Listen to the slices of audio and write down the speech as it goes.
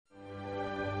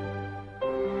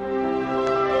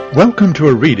Welcome to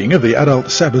a reading of the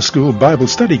Adult Sabbath School Bible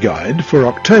Study Guide for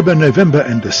October, November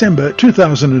and December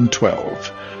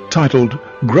 2012, titled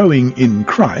Growing in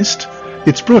Christ.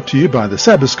 It's brought to you by the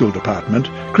Sabbath School Department,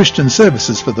 Christian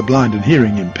Services for the Blind and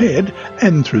Hearing Impaired,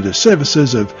 and through the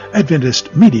services of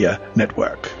Adventist Media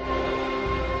Network.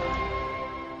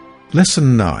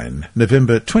 Lesson 9,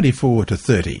 November 24 to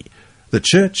 30, The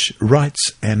Church,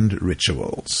 Rites and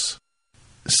Rituals.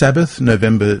 Sabbath,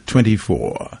 November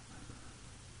 24.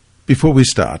 Before we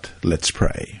start, let's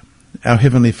pray. Our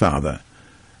Heavenly Father,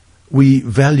 we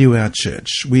value our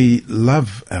church. We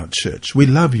love our church. We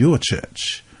love your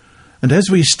church. And as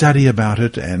we study about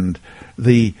it and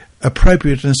the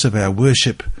appropriateness of our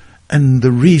worship and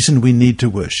the reason we need to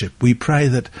worship, we pray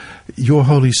that your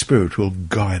Holy Spirit will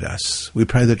guide us. We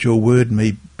pray that your word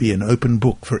may be an open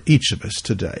book for each of us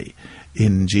today.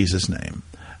 In Jesus' name,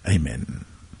 amen.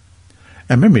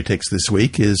 Our memory text this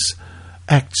week is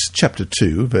Acts chapter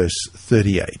 2, verse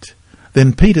 38.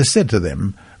 Then Peter said to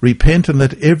them, "Repent and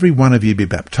let every one of you be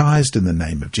baptized in the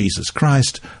name of Jesus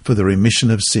Christ for the remission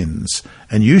of sins,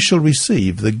 and you shall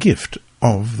receive the gift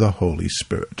of the Holy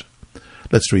Spirit."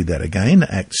 Let's read that again,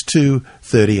 Acts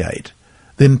 2:38.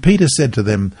 Then Peter said to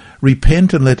them,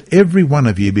 "Repent and let every one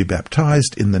of you be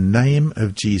baptized in the name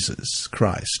of Jesus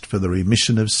Christ for the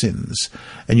remission of sins,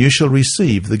 and you shall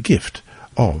receive the gift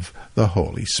of the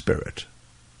Holy Spirit."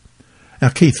 Our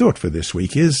key thought for this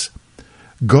week is,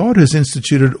 God has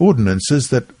instituted ordinances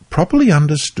that, properly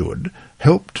understood,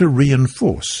 help to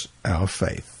reinforce our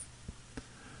faith.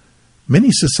 Many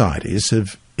societies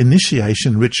have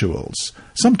initiation rituals,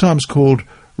 sometimes called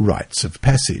rites of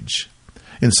passage.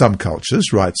 In some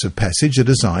cultures, rites of passage are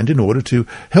designed in order to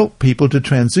help people to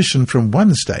transition from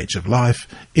one stage of life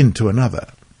into another.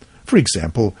 For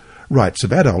example, rites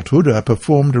of adulthood are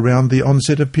performed around the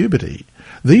onset of puberty.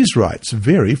 These rites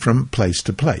vary from place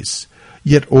to place,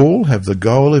 yet all have the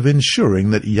goal of ensuring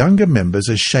that younger members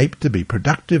are shaped to be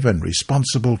productive and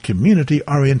responsible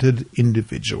community-oriented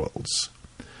individuals.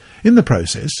 In the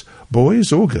process,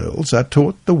 boys or girls are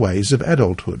taught the ways of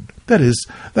adulthood. That is,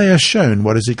 they are shown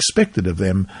what is expected of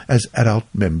them as adult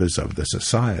members of the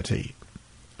society.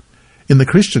 In the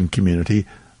Christian community,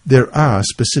 there are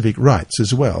specific rites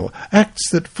as well,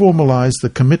 acts that formalize the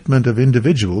commitment of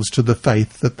individuals to the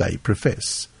faith that they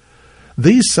profess.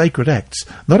 These sacred acts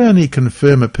not only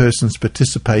confirm a person's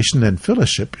participation and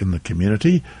fellowship in the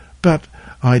community, but,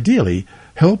 ideally,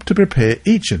 help to prepare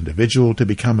each individual to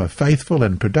become a faithful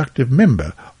and productive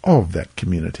member of that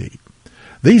community.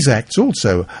 These acts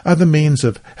also are the means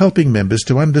of helping members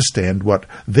to understand what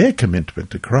their commitment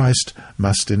to Christ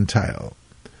must entail.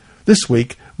 This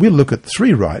week, we'll look at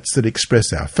 3 rites that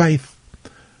express our faith: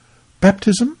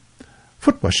 baptism,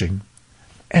 foot washing,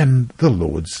 and the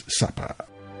Lord's Supper.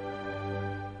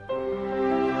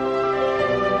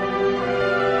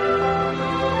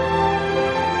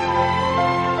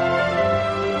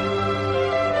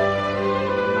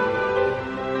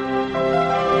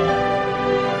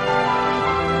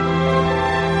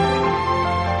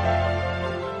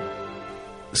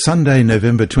 Sunday,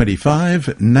 November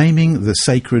 25, Naming the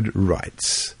Sacred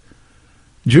Rites.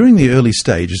 During the early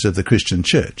stages of the Christian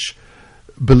Church,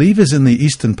 believers in the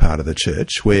eastern part of the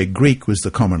Church, where Greek was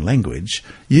the common language,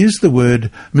 used the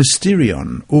word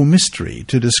mysterion, or mystery,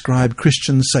 to describe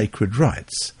Christian sacred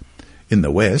rites. In the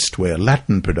West, where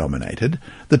Latin predominated,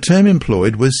 the term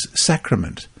employed was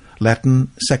sacrament,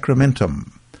 Latin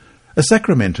sacramentum. A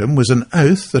sacramentum was an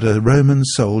oath that a Roman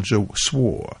soldier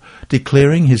swore,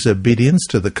 declaring his obedience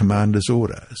to the commander's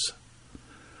orders.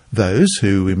 Those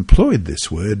who employed this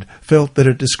word felt that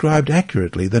it described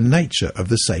accurately the nature of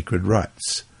the sacred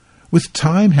rites. With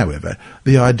time, however,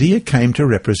 the idea came to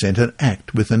represent an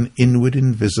act with an inward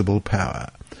invisible power.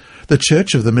 The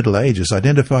Church of the Middle Ages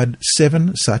identified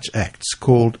 7 such acts,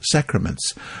 called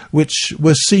sacraments, which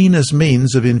were seen as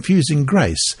means of infusing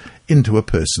grace into a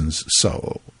person's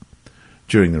soul.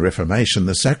 During the Reformation,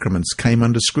 the sacraments came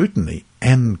under scrutiny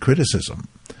and criticism.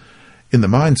 In the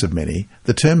minds of many,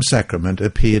 the term sacrament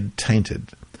appeared tainted.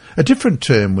 A different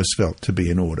term was felt to be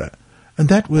in order, and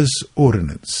that was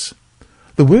ordinance.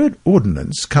 The word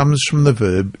ordinance comes from the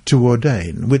verb to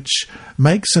ordain, which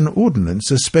makes an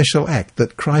ordinance a special act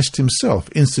that Christ himself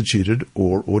instituted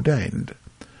or ordained.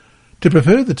 To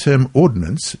prefer the term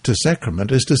ordinance to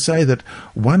sacrament is to say that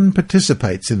one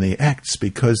participates in the acts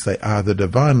because they are the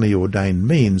divinely ordained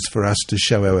means for us to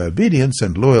show our obedience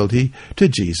and loyalty to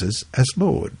Jesus as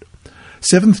Lord.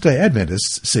 Seventh-day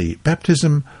Adventists see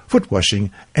baptism, foot washing,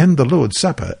 and the Lord's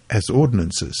Supper as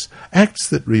ordinances, acts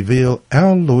that reveal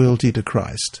our loyalty to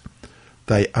Christ.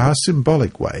 They are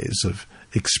symbolic ways of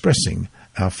expressing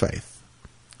our faith.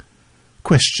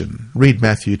 Question. Read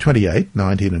Matthew 28,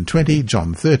 19 and 20,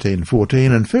 John 13,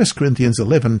 14 and 1 Corinthians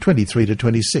 11, 23 to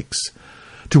 26.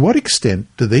 To what extent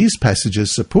do these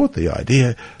passages support the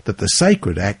idea that the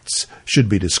sacred acts should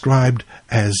be described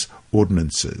as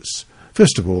ordinances?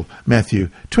 First of all, Matthew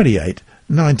 28,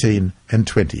 19 and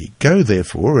 20. Go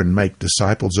therefore and make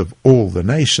disciples of all the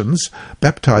nations,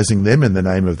 baptizing them in the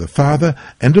name of the Father,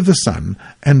 and of the Son,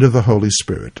 and of the Holy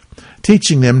Spirit,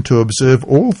 teaching them to observe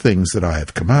all things that I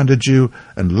have commanded you,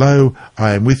 and lo,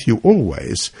 I am with you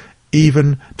always,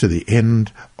 even to the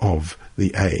end of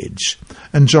the age.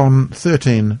 And John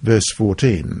 13, verse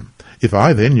 14. If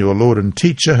I then, your Lord and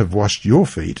teacher, have washed your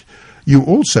feet, you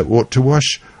also ought to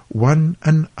wash one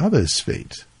another's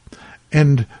feet.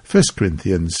 And 1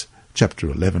 Corinthians chapter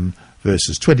 11,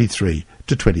 verses 23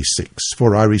 to 26.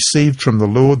 For I received from the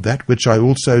Lord that which I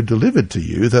also delivered to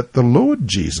you, that the Lord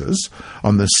Jesus,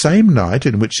 on the same night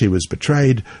in which he was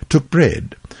betrayed, took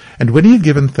bread. And when he had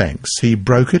given thanks, he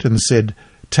broke it and said,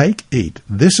 Take, eat,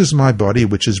 this is my body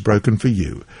which is broken for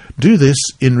you. Do this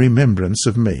in remembrance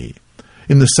of me.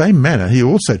 In the same manner he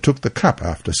also took the cup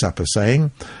after supper,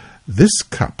 saying, This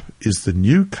cup is the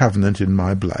new covenant in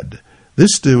my blood.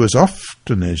 This do as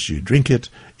often as you drink it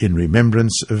in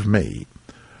remembrance of me.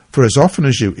 For as often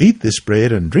as you eat this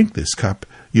bread and drink this cup,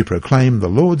 you proclaim the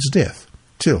Lord's death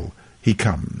till he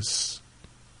comes.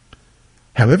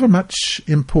 However much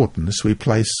importance we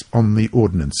place on the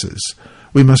ordinances,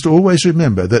 we must always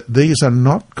remember that these are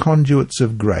not conduits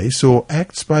of grace or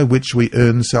acts by which we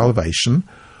earn salvation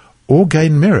or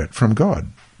gain merit from God.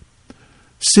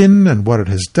 Sin and what it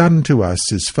has done to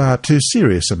us is far too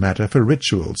serious a matter for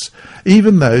rituals,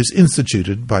 even those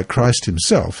instituted by Christ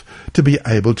himself, to be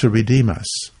able to redeem us.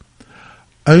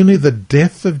 Only the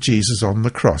death of Jesus on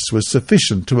the cross was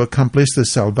sufficient to accomplish the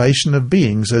salvation of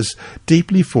beings as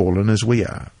deeply fallen as we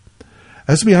are.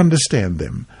 As we understand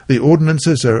them, the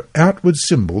ordinances are outward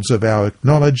symbols of our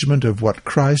acknowledgement of what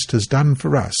Christ has done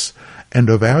for us and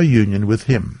of our union with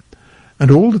him, and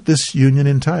all that this union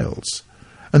entails.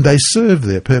 And they serve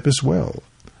their purpose well.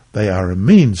 They are a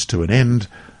means to an end,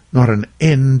 not an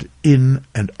end in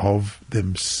and of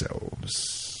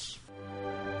themselves.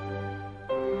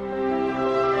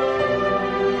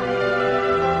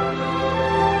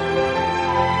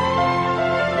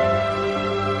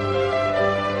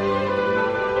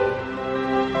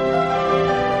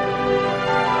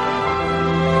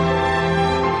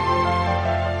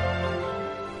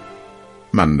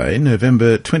 Monday,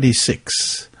 November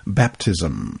 26.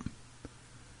 Baptism.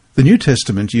 The New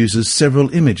Testament uses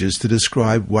several images to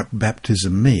describe what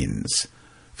baptism means.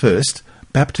 First,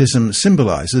 baptism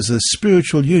symbolizes a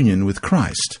spiritual union with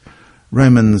Christ.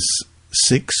 Romans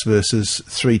 6 verses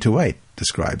 3 to 8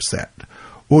 describes that.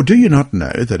 Or do you not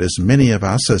know that as many of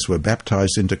us as were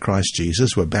baptized into Christ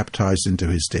Jesus were baptized into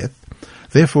his death?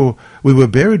 Therefore we were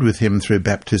buried with him through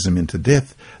baptism into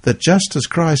death, that just as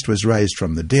Christ was raised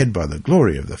from the dead by the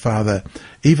glory of the Father,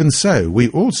 even so we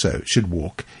also should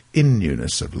walk in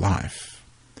newness of life.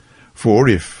 For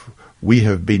if we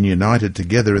have been united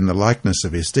together in the likeness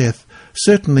of his death,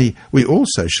 certainly we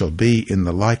also shall be in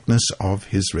the likeness of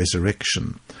his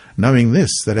resurrection, knowing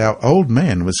this, that our old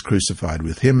man was crucified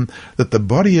with him, that the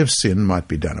body of sin might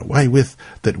be done away with,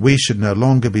 that we should no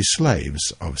longer be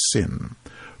slaves of sin.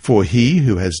 For he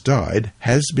who has died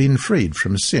has been freed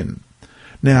from sin.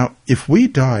 Now, if we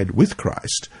died with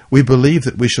Christ, we believe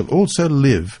that we shall also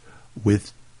live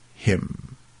with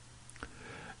him,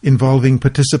 involving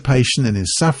participation in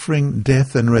his suffering,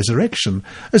 death, and resurrection,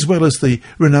 as well as the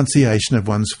renunciation of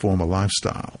one's former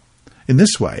lifestyle. In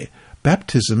this way,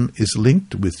 baptism is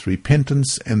linked with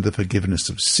repentance and the forgiveness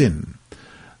of sin,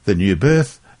 the new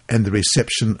birth and the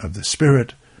reception of the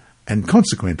Spirit, and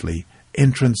consequently,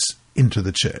 entrance into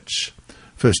the church.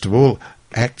 First of all,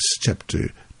 Acts chapter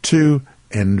 2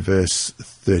 and verse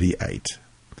 38.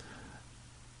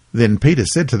 Then Peter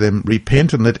said to them,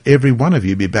 Repent, and let every one of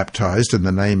you be baptized in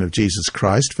the name of Jesus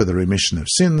Christ for the remission of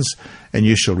sins, and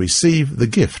you shall receive the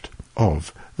gift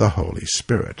of the Holy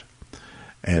Spirit.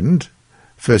 And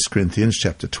 1 Corinthians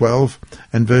chapter 12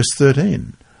 and verse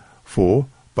 13. For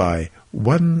by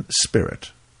one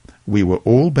Spirit we were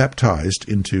all baptized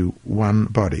into one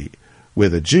body,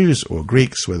 whether Jews or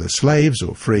Greeks, whether slaves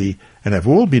or free, and have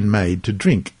all been made to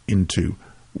drink into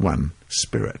one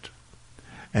Spirit.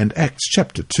 And Acts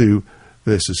chapter 2,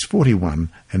 verses 41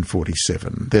 and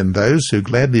 47. Then those who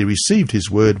gladly received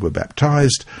his word were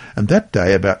baptized, and that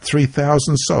day about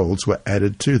 3,000 souls were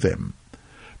added to them,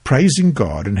 praising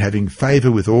God and having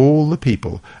favour with all the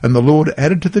people. And the Lord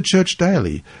added to the church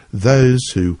daily those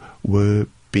who were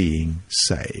being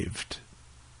saved.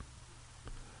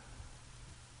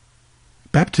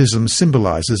 Baptism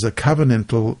symbolizes a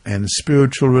covenantal and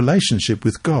spiritual relationship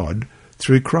with God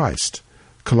through Christ.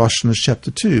 Colossians chapter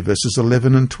 2, verses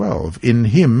 11 and 12. In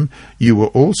him you were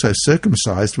also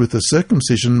circumcised with the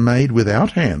circumcision made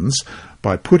without hands,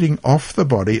 by putting off the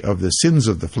body of the sins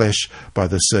of the flesh by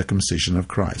the circumcision of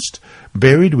Christ,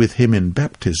 buried with him in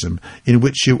baptism, in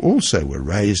which you also were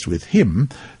raised with him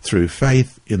through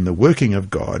faith in the working of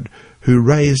God, who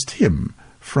raised him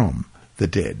from the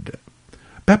dead.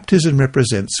 Baptism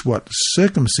represents what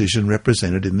circumcision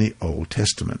represented in the Old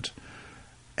Testament.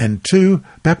 And 2,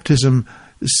 baptism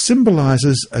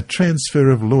symbolizes a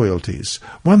transfer of loyalties,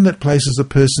 one that places a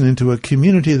person into a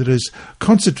community that is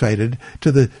concentrated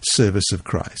to the service of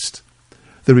Christ.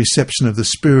 The reception of the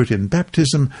Spirit in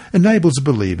baptism enables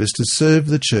believers to serve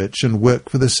the church and work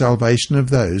for the salvation of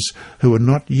those who are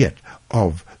not yet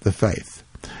of the faith.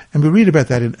 And we read about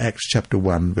that in Acts chapter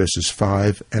 1, verses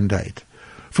 5 and 8.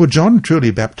 For John truly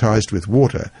baptized with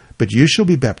water, but you shall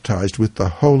be baptized with the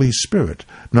Holy Spirit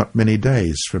not many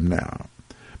days from now.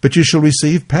 But you shall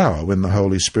receive power when the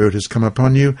Holy Spirit has come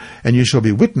upon you, and you shall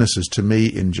be witnesses to me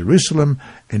in Jerusalem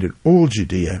and in all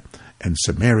Judea and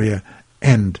Samaria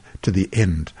and to the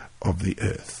end of the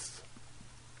earth.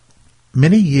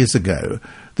 Many years ago,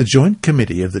 the Joint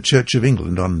Committee of the Church of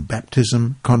England on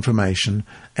Baptism, Confirmation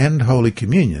and Holy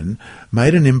Communion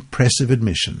made an impressive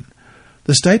admission.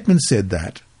 The statement said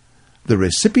that the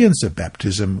recipients of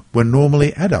baptism were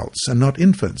normally adults and not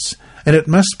infants, and it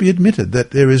must be admitted that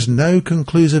there is no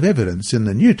conclusive evidence in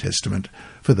the New Testament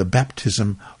for the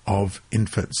baptism of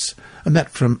infants. And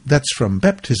that's from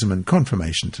Baptism and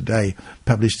Confirmation Today,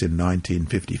 published in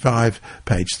 1955,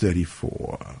 page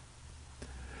 34.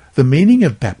 The meaning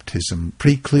of baptism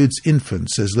precludes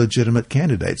infants as legitimate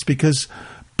candidates because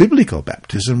biblical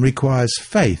baptism requires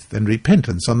faith and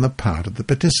repentance on the part of the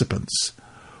participants.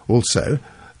 Also,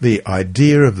 the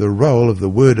idea of the role of the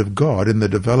Word of God in the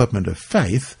development of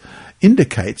faith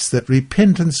indicates that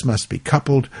repentance must be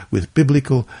coupled with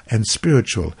biblical and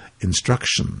spiritual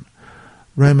instruction.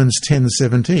 Romans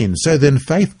 10:17, so then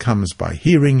faith comes by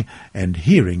hearing, and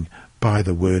hearing by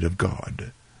the Word of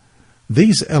God.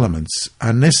 These elements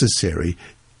are necessary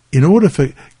in order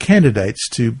for candidates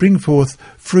to bring forth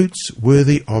fruits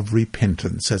worthy of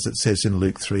repentance, as it says in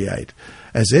Luke 3:8,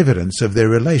 as evidence of their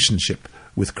relationship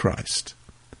with Christ.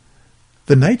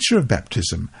 The nature of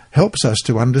baptism helps us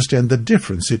to understand the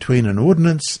difference between an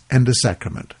ordinance and a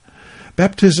sacrament.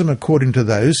 Baptism, according to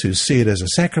those who see it as a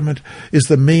sacrament, is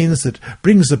the means that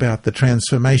brings about the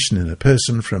transformation in a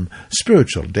person from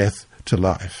spiritual death to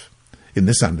life. In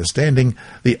this understanding,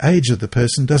 the age of the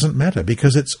person doesn't matter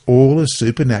because it's all a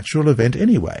supernatural event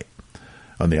anyway.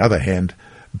 On the other hand,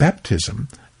 baptism,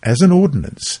 as an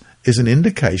ordinance, is an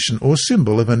indication or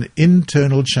symbol of an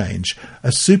internal change,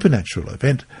 a supernatural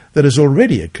event that has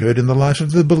already occurred in the life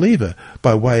of the believer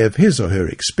by way of his or her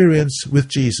experience with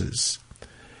Jesus.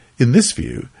 In this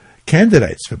view,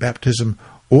 candidates for baptism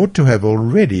ought to have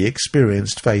already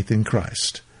experienced faith in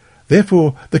Christ.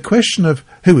 Therefore, the question of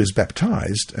who is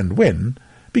baptized and when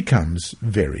becomes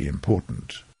very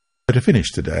important. But to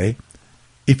finish today,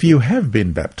 if you have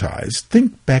been baptized,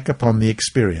 think back upon the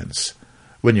experience.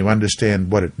 When you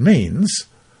understand what it means,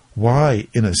 why,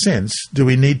 in a sense, do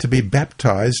we need to be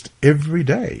baptized every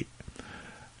day?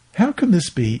 How can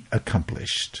this be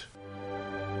accomplished?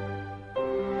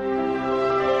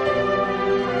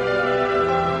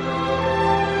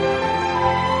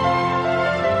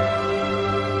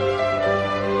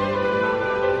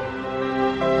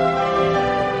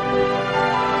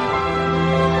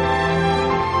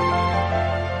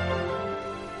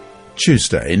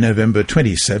 Tuesday, November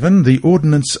 27, the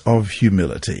Ordinance of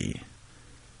Humility.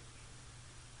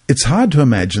 It's hard to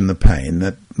imagine the pain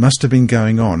that must have been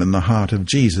going on in the heart of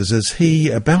Jesus as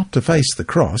he, about to face the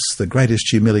cross, the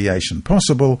greatest humiliation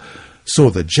possible,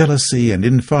 saw the jealousy and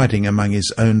infighting among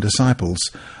his own disciples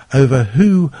over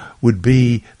who would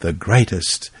be the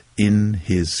greatest in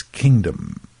his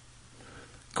kingdom.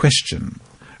 Question.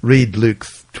 Read Luke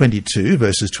 22,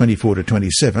 verses 24 to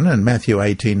 27, and Matthew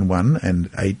 18:1 and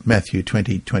Matthew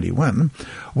 20:21.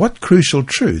 What crucial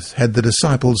truth had the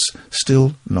disciples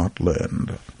still not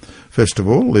learned? First of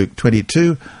all, Luke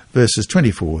 22, verses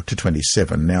 24 to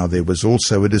 27. Now there was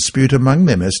also a dispute among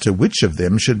them as to which of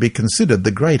them should be considered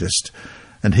the greatest.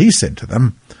 And he said to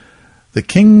them, the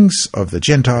kings of the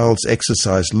Gentiles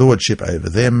exercise lordship over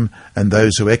them, and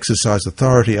those who exercise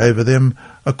authority over them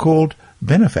are called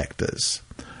benefactors.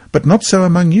 But not so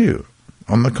among you.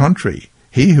 On the contrary,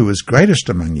 he who is greatest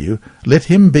among you, let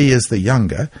him be as the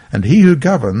younger, and he who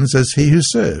governs as he who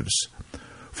serves.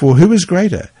 For who is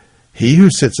greater, he who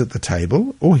sits at the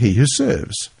table or he who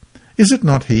serves? Is it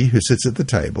not he who sits at the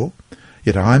table?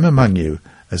 yet I am among you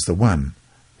as the one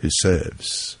who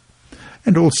serves.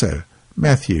 And also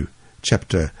Matthew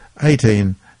chapter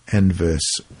 18 and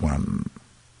verse 1.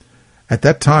 At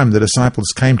that time the disciples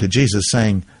came to Jesus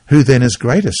saying, "Who then is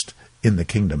greatest in the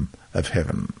kingdom of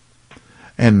heaven?"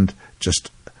 And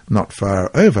just not far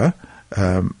over,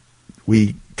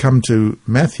 we come to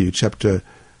Matthew chapter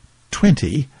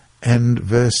 20 and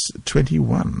verse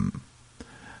 21.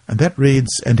 And that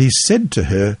reads, "And he said to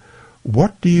her,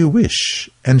 'What do you wish?'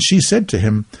 And she said to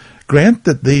him, 'Grant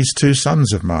that these 2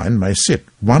 sons of mine may sit,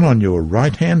 one on your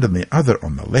right hand and the other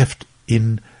on the left,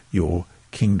 in your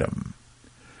kingdom.'"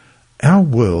 Our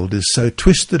world is so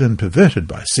twisted and perverted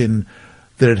by sin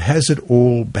that it has it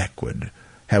all backward,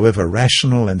 however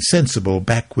rational and sensible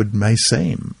backward may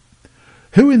seem.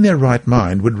 Who in their right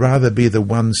mind would rather be the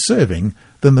one serving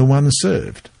than the one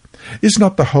served? Is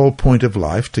not the whole point of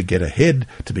life to get ahead,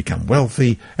 to become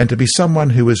wealthy, and to be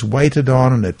someone who is waited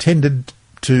on and attended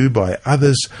to by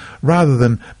others, rather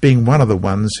than being one of the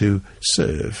ones who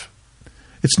serve?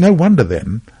 It's no wonder,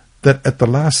 then, that at the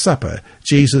Last Supper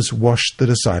Jesus washed the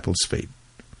disciples' feet.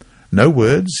 No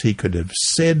words he could have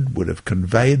said would have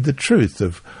conveyed the truth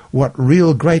of what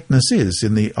real greatness is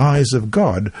in the eyes of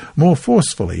God more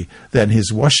forcefully than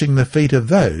his washing the feet of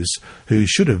those who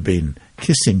should have been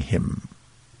kissing him,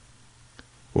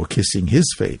 or kissing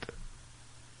his feet.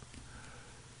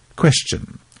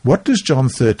 Question: what does John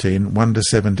 13,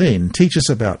 1-17 teach us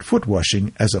about foot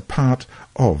washing as a part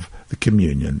of the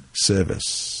communion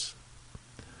service?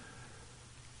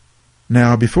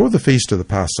 Now, before the feast of the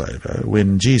Passover,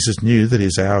 when Jesus knew that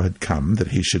his hour had come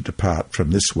that he should depart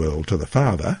from this world to the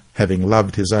Father, having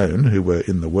loved his own who were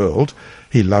in the world,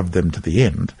 he loved them to the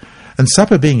end, and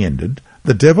supper being ended,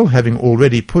 the devil having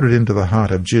already put it into the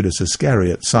heart of Judas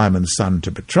Iscariot, Simon's son, to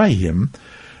betray him,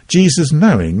 Jesus,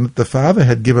 knowing that the Father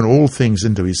had given all things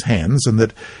into his hands, and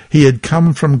that he had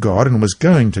come from God and was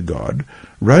going to God,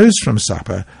 rose from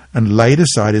supper and laid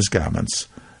aside his garments,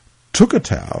 took a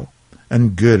towel,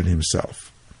 and girded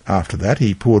himself. After that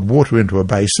he poured water into a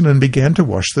basin and began to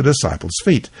wash the disciples'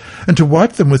 feet, and to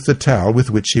wipe them with the towel with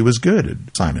which he was girded.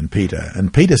 Simon Peter.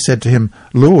 And Peter said to him,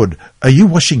 "Lord, are you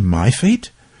washing my feet?"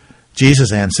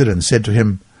 Jesus answered and said to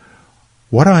him,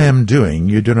 "What I am doing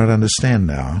you do not understand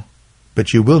now,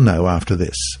 but you will know after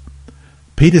this."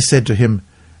 Peter said to him,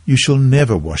 "You shall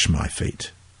never wash my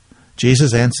feet."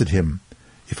 Jesus answered him,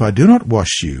 "If I do not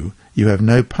wash you, you have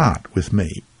no part with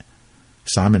me."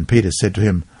 Simon Peter said to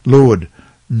him, "Lord,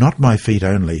 not my feet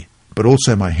only, but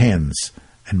also my hands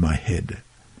and my head."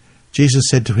 Jesus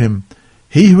said to him,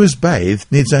 "He who is bathed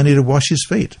needs only to wash his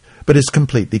feet, but is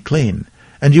completely clean.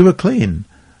 And you are clean,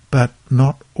 but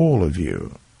not all of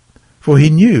you." For he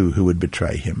knew who would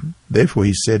betray him. Therefore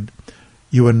he said,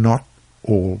 "You are not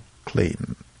all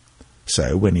clean."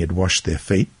 So when he had washed their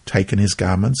feet, taken his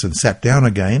garments, and sat down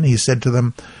again, he said to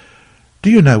them,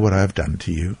 "Do you know what I have done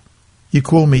to you? You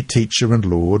call me teacher and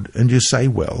Lord, and you say,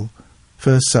 well,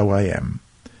 for so I am.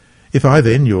 If I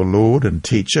then, your Lord and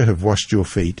teacher, have washed your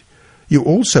feet, you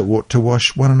also ought to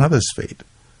wash one another's feet.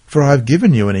 For I have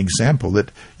given you an example that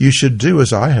you should do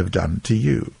as I have done to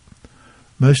you.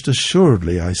 Most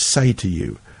assuredly I say to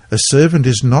you, a servant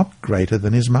is not greater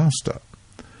than his master,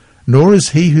 nor is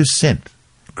he who sent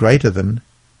greater than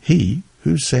he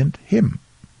who sent him.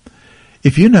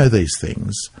 If you know these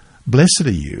things, blessed are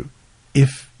you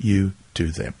if you do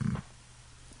them."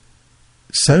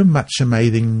 So much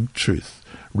amazing truth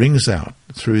rings out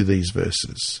through these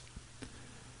verses.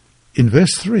 In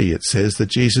verse 3 it says that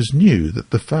Jesus knew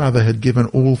that the Father had given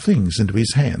all things into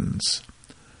his hands.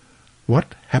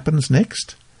 What happens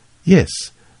next? Yes,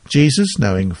 Jesus,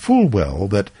 knowing full well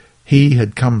that he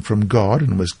had come from God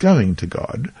and was going to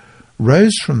God,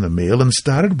 rose from the meal and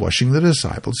started washing the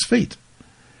disciples' feet.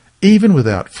 Even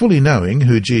without fully knowing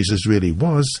who Jesus really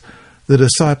was, the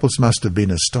disciples must have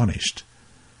been astonished.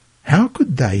 How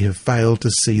could they have failed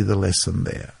to see the lesson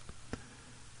there?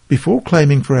 Before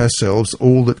claiming for ourselves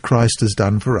all that Christ has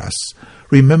done for us,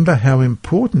 remember how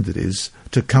important it is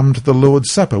to come to the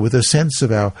Lord's Supper with a sense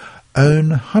of our own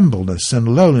humbleness and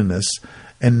lowliness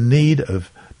and need of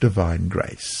divine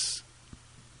grace.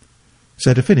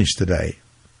 So to finish today,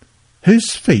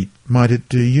 whose feet might it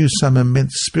do you some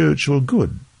immense spiritual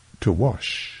good to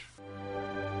wash?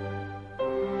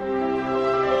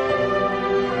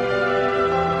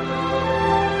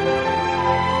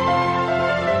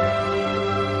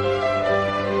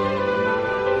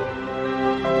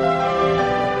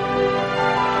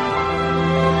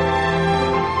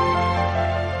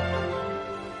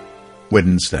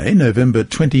 Wednesday, November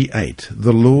 28,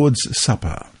 the Lord's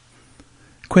Supper.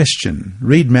 Question.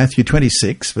 Read Matthew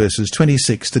 26, verses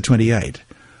 26 to 28.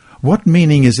 What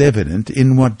meaning is evident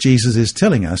in what Jesus is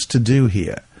telling us to do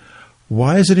here?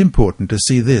 Why is it important to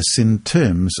see this in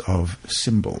terms of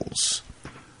symbols?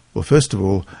 Well, first of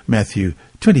all, Matthew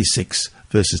 26,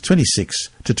 verses 26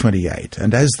 to 28.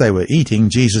 And as they were eating,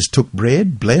 Jesus took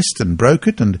bread, blessed and broke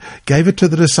it, and gave it to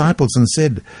the disciples and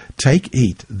said, "Take,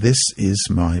 eat, this is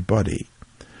my body."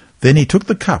 Then he took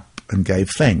the cup and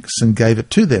gave thanks and gave it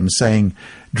to them, saying,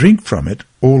 "Drink from it,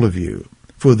 all of you,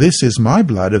 for this is my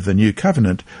blood of the new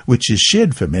covenant, which is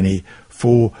shed for many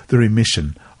for the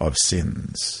remission of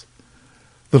sins."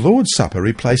 The Lord's Supper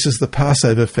replaces the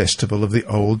Passover festival of the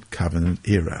Old Covenant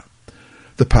era.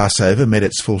 The Passover met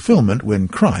its fulfillment when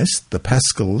Christ, the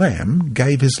Paschal Lamb,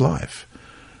 gave his life.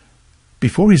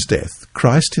 Before his death,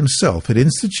 Christ himself had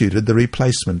instituted the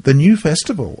replacement, the new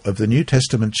festival of the New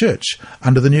Testament Church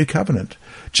under the New Covenant.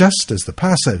 Just as the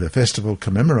Passover festival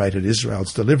commemorated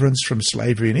Israel's deliverance from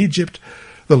slavery in Egypt,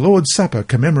 the Lord's Supper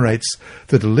commemorates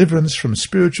the deliverance from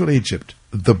spiritual Egypt,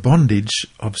 the bondage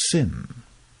of sin.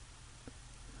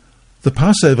 The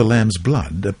Passover lamb's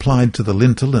blood, applied to the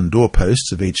lintel and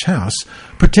doorposts of each house,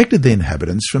 protected the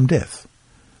inhabitants from death.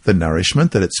 The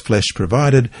nourishment that its flesh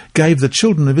provided gave the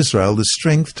children of Israel the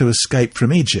strength to escape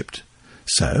from Egypt.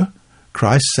 So,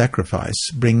 Christ's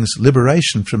sacrifice brings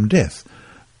liberation from death.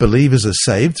 Believers are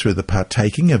saved through the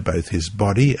partaking of both his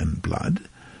body and blood.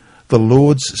 The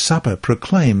Lord's Supper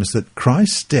proclaims that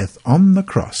Christ's death on the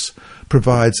cross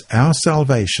provides our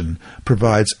salvation,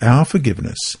 provides our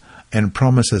forgiveness, and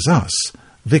promises us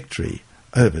victory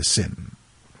over sin.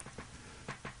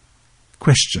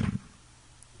 Question.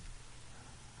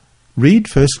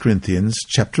 Read 1 Corinthians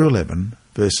chapter 11,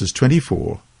 verses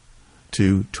 24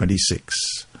 to 26.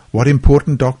 What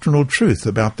important doctrinal truth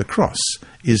about the cross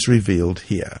is revealed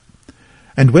here?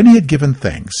 And when he had given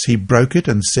thanks, he broke it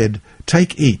and said,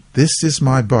 "Take, eat, this is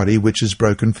my body which is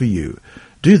broken for you.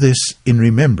 Do this in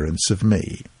remembrance of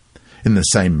me." In the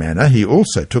same manner he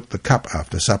also took the cup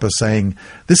after supper, saying,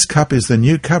 "This cup is the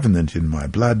new covenant in my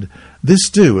blood. This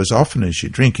do as often as you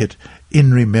drink it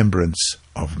in remembrance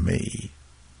of me."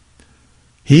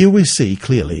 Here we see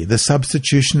clearly the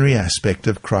substitutionary aspect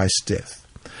of Christ's death.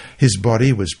 His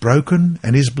body was broken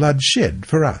and his blood shed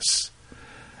for us.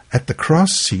 At the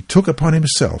cross he took upon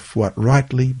himself what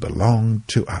rightly belonged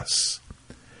to us.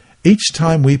 Each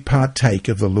time we partake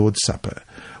of the Lord's Supper,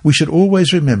 we should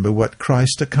always remember what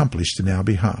Christ accomplished in our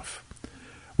behalf.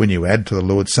 When you add to the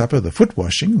Lord's Supper the foot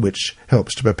washing, which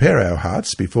helps to prepare our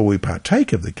hearts before we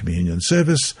partake of the communion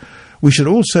service, we should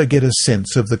also get a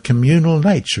sense of the communal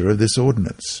nature of this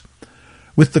ordinance.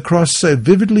 With the cross so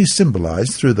vividly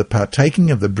symbolized through the partaking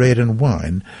of the bread and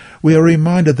wine, we are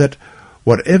reminded that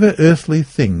whatever earthly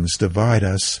things divide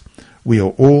us, we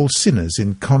are all sinners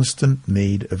in constant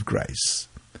need of grace.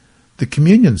 The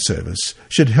communion service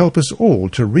should help us all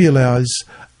to realize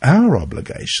our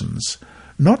obligations,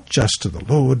 not just to the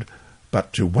Lord,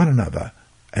 but to one another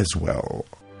as well.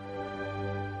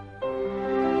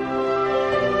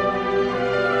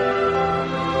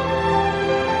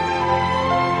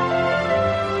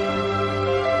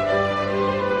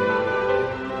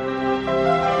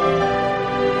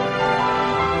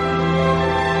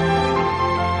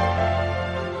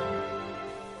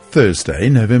 Thursday,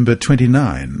 November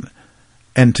 29.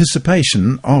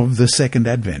 Anticipation of the Second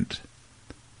Advent.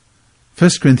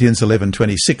 1 Corinthians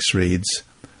 11:26 reads,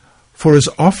 "For as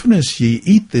often as ye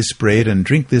eat this bread and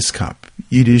drink this cup,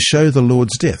 ye do show the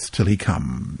Lord's death till he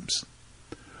comes."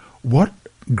 What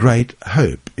great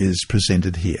hope is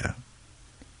presented here!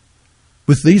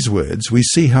 With these words we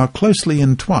see how closely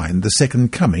entwined the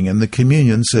second coming and the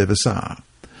communion service are.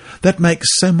 That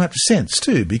makes so much sense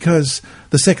too, because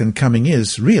the second coming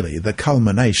is really the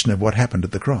culmination of what happened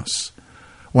at the cross.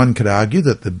 One could argue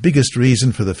that the biggest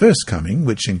reason for the first coming,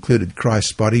 which included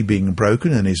Christ's body being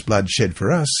broken and his blood shed for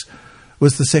us,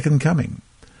 was the second coming.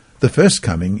 The first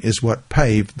coming is what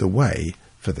paved the way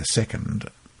for the second.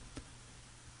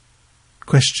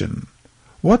 Question.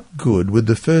 What good would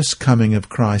the first coming of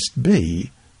Christ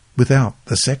be without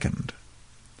the second?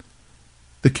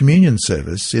 The communion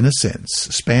service, in a sense,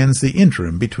 spans the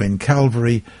interim between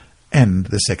Calvary and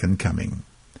the second coming.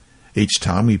 Each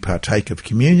time we partake of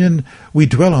communion, we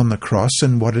dwell on the cross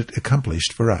and what it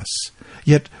accomplished for us.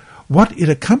 Yet, what it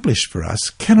accomplished for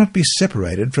us cannot be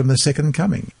separated from the second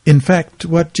coming. In fact,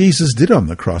 what Jesus did on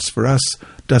the cross for us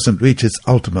doesn't reach its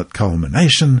ultimate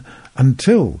culmination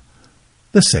until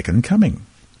the second coming.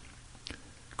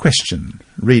 Question.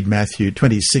 Read Matthew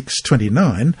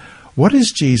 26:29. What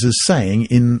is Jesus saying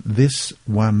in this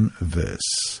one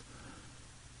verse?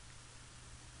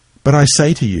 "But I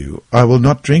say to you, I will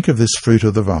not drink of this fruit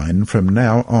of the vine from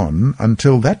now on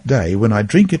until that day when I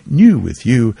drink it new with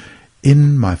you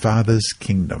in my Father's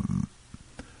kingdom.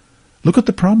 Look at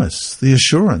the promise, the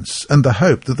assurance, and the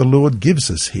hope that the Lord gives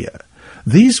us here.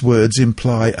 These words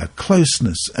imply a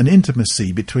closeness and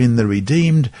intimacy between the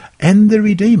redeemed and the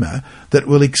Redeemer that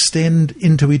will extend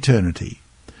into eternity.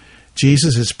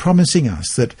 Jesus is promising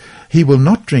us that he will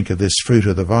not drink of this fruit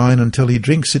of the vine until he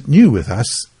drinks it new with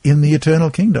us in the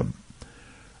eternal kingdom.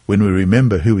 When we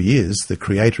remember who he is, the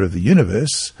creator of the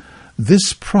universe,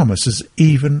 this promise is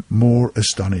even more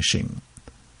astonishing.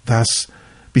 Thus,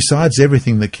 besides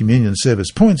everything the communion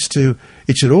service points to,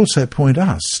 it should also point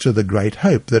us to the great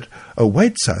hope that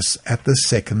awaits us at the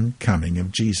second coming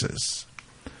of Jesus.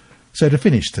 So to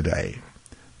finish today,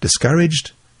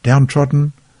 discouraged,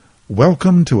 downtrodden,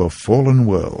 welcome to a fallen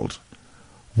world.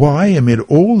 Why, amid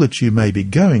all that you may be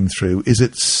going through, is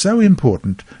it so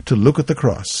important to look at the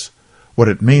cross, what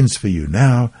it means for you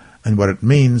now, and what it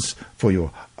means for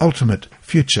your ultimate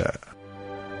future?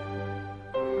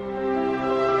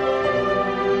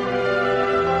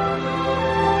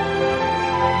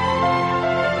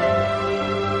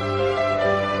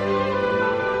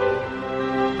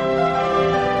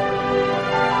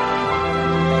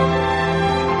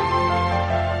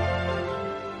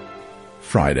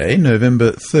 Friday,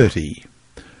 November 30.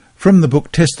 From the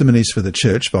book Testimonies for the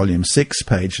Church, Volume 6,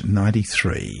 page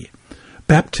 93.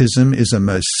 Baptism is a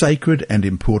most sacred and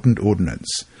important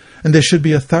ordinance, and there should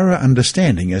be a thorough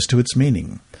understanding as to its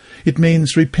meaning. It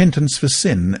means repentance for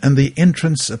sin and the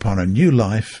entrance upon a new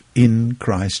life in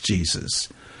Christ Jesus.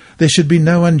 There should be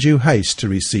no undue haste to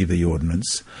receive the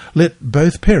ordinance. Let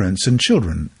both parents and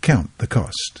children count the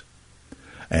cost.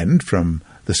 And from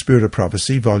The Spirit of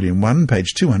Prophecy, Volume 1,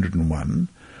 page 201,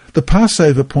 the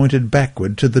Passover pointed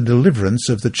backward to the deliverance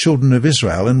of the children of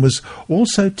Israel and was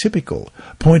also typical,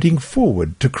 pointing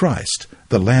forward to Christ,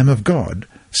 the Lamb of God,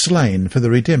 slain for the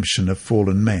redemption of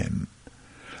fallen man.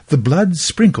 The blood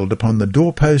sprinkled upon the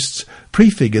doorposts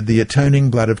prefigured the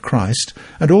atoning blood of Christ,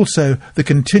 and also the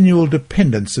continual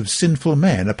dependence of sinful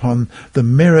man upon the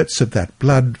merits of that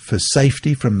blood for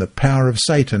safety from the power of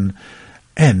Satan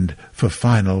and for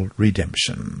final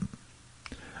redemption.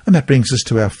 And that brings us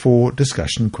to our 4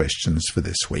 discussion questions for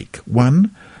this week. 1.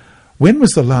 When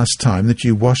was the last time that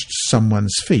you washed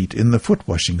someone's feet in the foot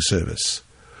washing service?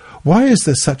 Why is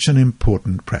there such an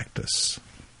important practice?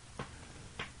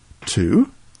 2.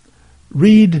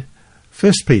 Read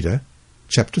 1 Peter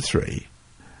chapter 3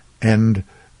 and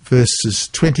verses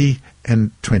 20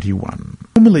 and 21.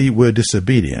 Formerly were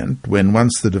disobedient when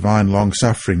once the divine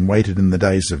long-suffering waited in the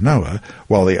days of Noah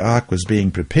while the ark was being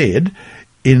prepared,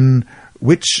 in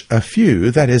which a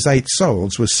few, that is 8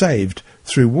 souls, were saved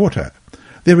through water.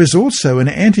 There is also an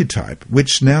antitype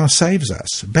which now saves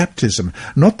us, baptism,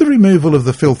 not the removal of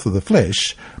the filth of the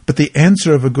flesh, but the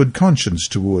answer of a good conscience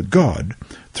toward God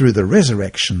through the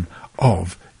resurrection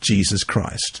of Jesus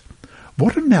Christ.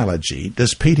 What analogy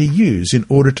does Peter use in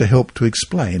order to help to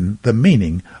explain the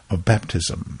meaning of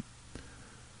baptism?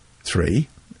 3.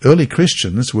 Early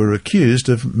Christians were accused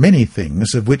of many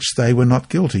things of which they were not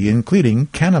guilty, including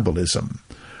cannibalism.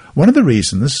 One of the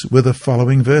reasons were the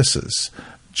following verses,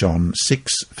 John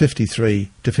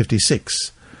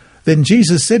 6:53-56. Then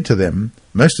Jesus said to them,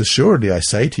 Most assuredly I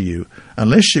say to you,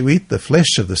 unless you eat the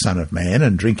flesh of the Son of Man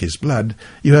and drink his blood,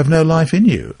 you have no life in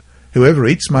you. Whoever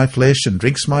eats my flesh and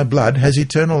drinks my blood has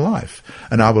eternal life,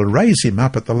 and I will raise him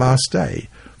up at the last day.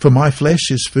 For my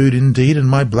flesh is food indeed, and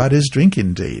my blood is drink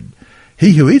indeed.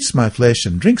 He who eats my flesh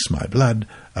and drinks my blood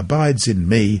abides in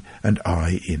me, and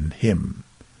I in him.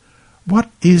 What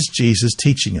is Jesus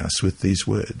teaching us with these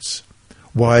words?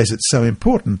 Why is it so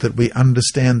important that we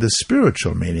understand the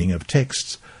spiritual meaning of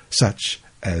texts such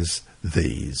as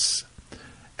these?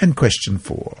 And question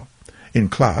 4. In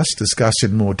class, discuss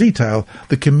in more detail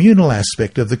the communal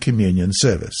aspect of the communion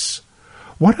service.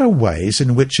 What are ways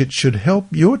in which it should help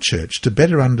your church to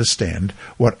better understand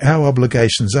what our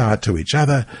obligations are to each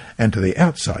other and to the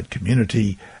outside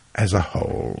community as a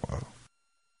whole?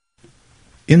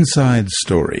 Inside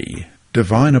Story.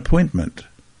 Divine Appointment.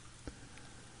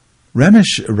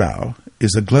 Ramesh Rao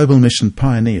is a global mission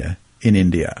pioneer in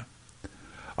India.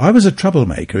 I was a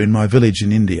troublemaker in my village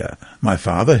in India. My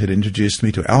father had introduced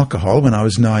me to alcohol when I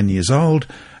was 9 years old,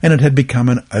 and it had become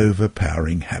an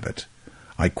overpowering habit.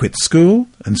 I quit school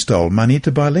and stole money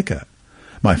to buy liquor.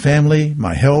 My family,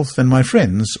 my health, and my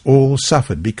friends all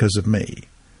suffered because of me.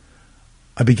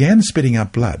 I began spitting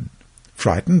up blood.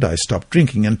 Frightened, I stopped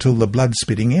drinking until the blood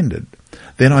spitting ended.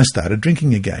 Then I started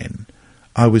drinking again.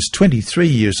 I was 23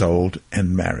 years old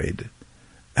and married.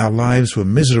 Our lives were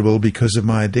miserable because of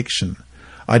my addiction.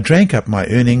 I drank up my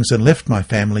earnings and left my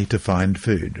family to find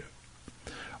food.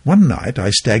 One night I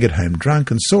staggered home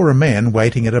drunk and saw a man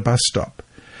waiting at a bus stop.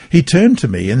 He turned to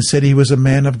me and said he was a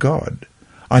man of God.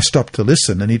 I stopped to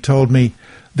listen, and he told me,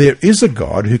 "There is a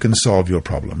God who can solve your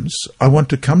problems. I want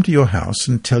to come to your house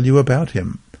and tell you about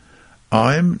him."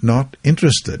 "I'm not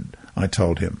interested," I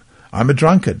told him. "I'm a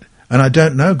drunkard, and I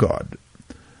don't know God."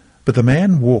 But the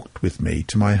man walked with me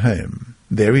to my home.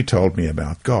 There he told me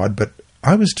about God, but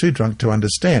I was too drunk to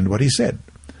understand what he said.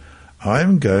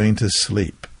 "I'm going to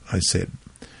sleep," I said.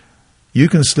 "You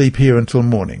can sleep here until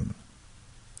morning."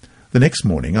 The next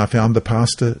morning I found the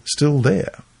pastor still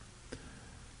there.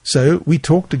 So we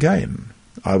talked again.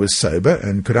 I was sober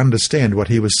and could understand what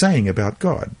he was saying about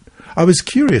God. I was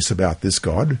curious about this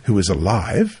God who is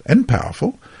alive and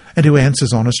powerful and who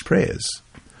answers honest prayers.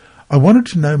 I wanted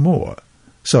to know more,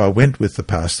 so I went with the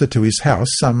pastor to his house,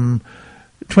 some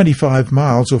 25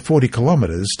 miles or 40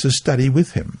 kilometres, to study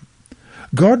with him.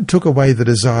 God took away the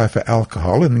desire for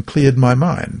alcohol and cleared my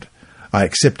mind. I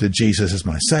accepted Jesus as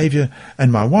my Saviour,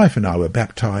 and my wife and I were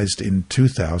baptised in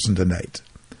 2008.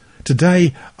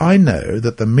 Today, I know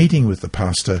that the meeting with the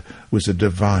pastor was a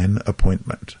divine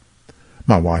appointment.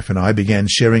 My wife and I began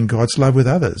sharing God's love with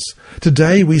others.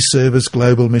 Today, we serve as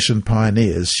global mission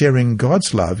pioneers, sharing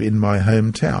God's love in my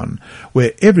hometown,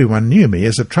 where everyone knew me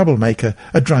as a troublemaker,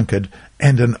 a drunkard,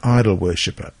 and an idol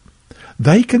worshipper.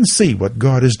 They can see what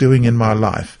God is doing in my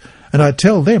life, and I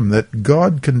tell them that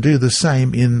God can do the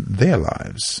same in their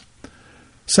lives.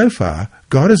 So far,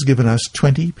 God has given us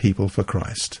 20 people for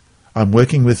Christ. I'm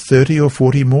working with 30 or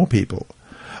 40 more people.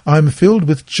 I'm filled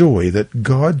with joy that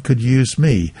God could use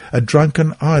me, a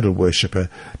drunken idol worshipper,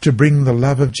 to bring the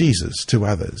love of Jesus to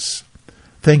others.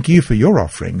 Thank you for your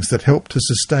offerings that help to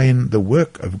sustain the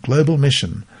work of global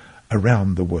mission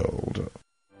around the world.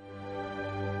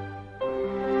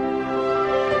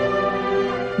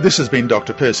 This has been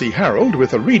Dr. Percy Harold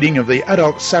with a reading of the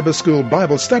Adult Sabbath School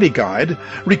Bible Study Guide,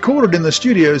 recorded in the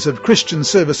studios of Christian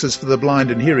Services for the Blind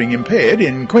and Hearing Impaired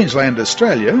in Queensland,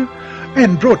 Australia,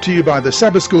 and brought to you by the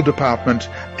Sabbath School Department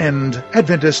and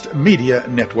Adventist Media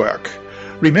Network.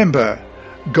 Remember,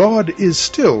 God is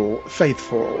still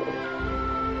faithful.